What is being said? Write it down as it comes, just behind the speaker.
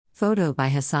Photo by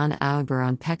Hassan Auber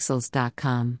on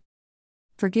Pexels.com.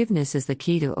 Forgiveness is the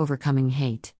key to overcoming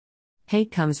hate.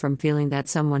 Hate comes from feeling that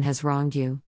someone has wronged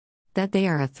you, that they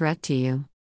are a threat to you,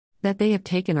 that they have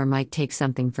taken or might take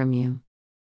something from you.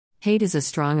 Hate is a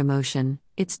strong emotion.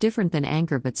 It's different than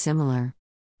anger but similar.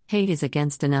 Hate is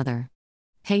against another.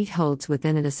 Hate holds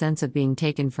within it a sense of being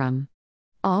taken from.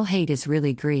 All hate is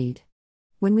really greed.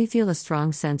 When we feel a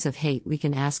strong sense of hate, we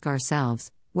can ask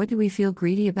ourselves, what do we feel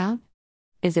greedy about?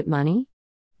 Is it money?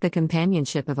 The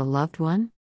companionship of a loved one?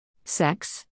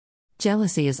 Sex?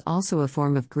 Jealousy is also a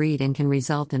form of greed and can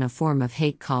result in a form of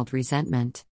hate called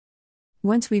resentment.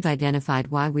 Once we've identified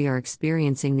why we are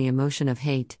experiencing the emotion of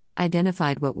hate,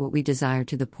 identified what we desire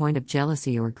to the point of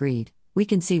jealousy or greed, we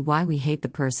can see why we hate the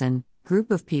person, group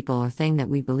of people or thing that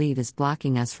we believe is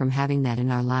blocking us from having that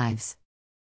in our lives.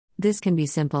 This can be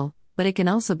simple, but it can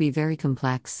also be very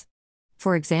complex.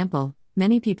 For example,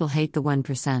 many people hate the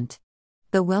 1%.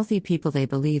 The wealthy people they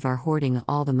believe are hoarding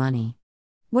all the money.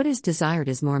 What is desired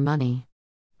is more money.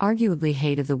 Arguably,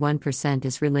 hate of the 1%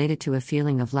 is related to a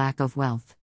feeling of lack of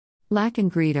wealth. Lack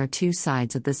and greed are two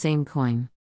sides of the same coin.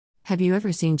 Have you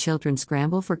ever seen children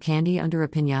scramble for candy under a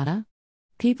piñata?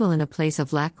 People in a place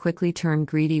of lack quickly turn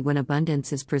greedy when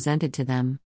abundance is presented to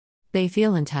them. They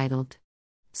feel entitled.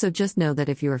 So just know that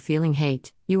if you are feeling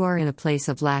hate, you are in a place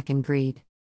of lack and greed.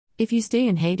 If you stay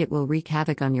in hate, it will wreak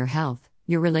havoc on your health,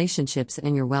 your relationships,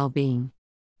 and your well-being.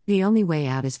 The only way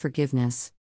out is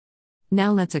forgiveness.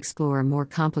 Now let's explore a more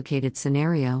complicated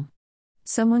scenario.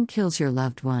 Someone kills your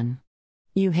loved one.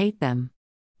 You hate them.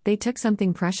 They took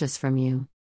something precious from you.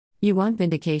 You want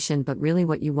vindication, but really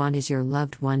what you want is your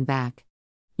loved one back.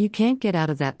 You can't get out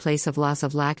of that place of loss,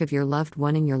 of lack of your loved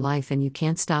one in your life, and you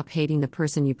can't stop hating the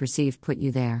person you perceive put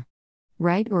you there.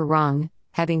 Right or wrong,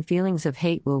 having feelings of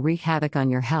hate will wreak havoc on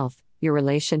your health, your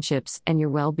relationships, and your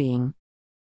well-being.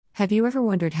 Have you ever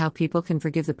wondered how people can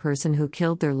forgive the person who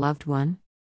killed their loved one?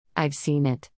 I've seen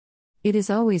it. It is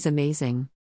always amazing.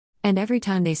 And every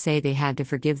time they say they had to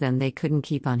forgive them, they couldn't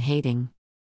keep on hating.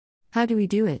 How do we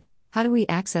do it? How do we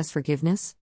access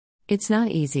forgiveness? It's not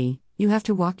easy. You have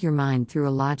to walk your mind through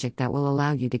a logic that will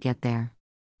allow you to get there.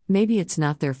 Maybe it's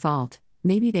not their fault.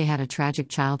 Maybe they had a tragic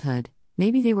childhood.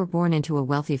 Maybe they were born into a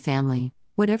wealthy family.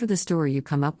 Whatever the story you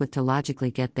come up with to logically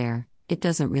get there, it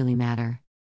doesn't really matter.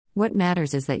 What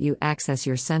matters is that you access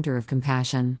your center of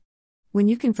compassion. When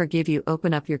you can forgive, you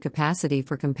open up your capacity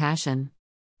for compassion.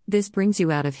 This brings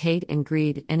you out of hate and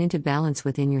greed and into balance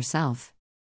within yourself.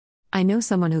 I know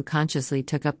someone who consciously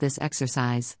took up this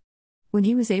exercise. When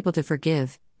he was able to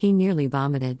forgive, he nearly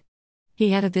vomited. He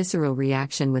had a visceral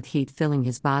reaction with heat filling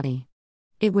his body.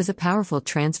 It was a powerful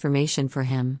transformation for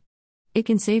him. It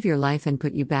can save your life and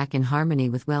put you back in harmony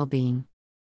with well-being.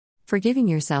 Forgiving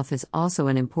yourself is also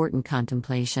an important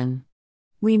contemplation.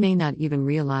 We may not even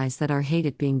realize that our hate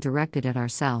is being directed at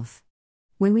ourselves.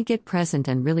 When we get present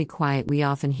and really quiet, we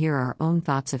often hear our own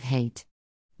thoughts of hate.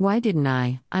 Why didn't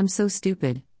I? I'm so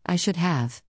stupid. I should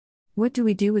have. What do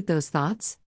we do with those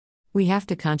thoughts? We have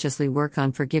to consciously work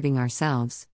on forgiving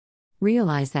ourselves.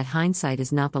 Realize that hindsight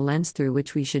is not the lens through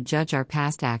which we should judge our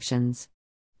past actions.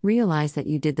 Realize that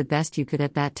you did the best you could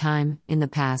at that time, in the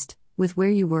past, with where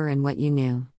you were and what you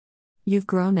knew. You've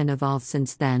grown and evolved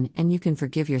since then, and you can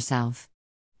forgive yourself.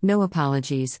 No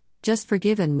apologies, just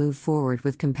forgive and move forward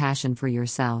with compassion for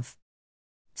yourself.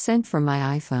 Sent from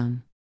my iPhone.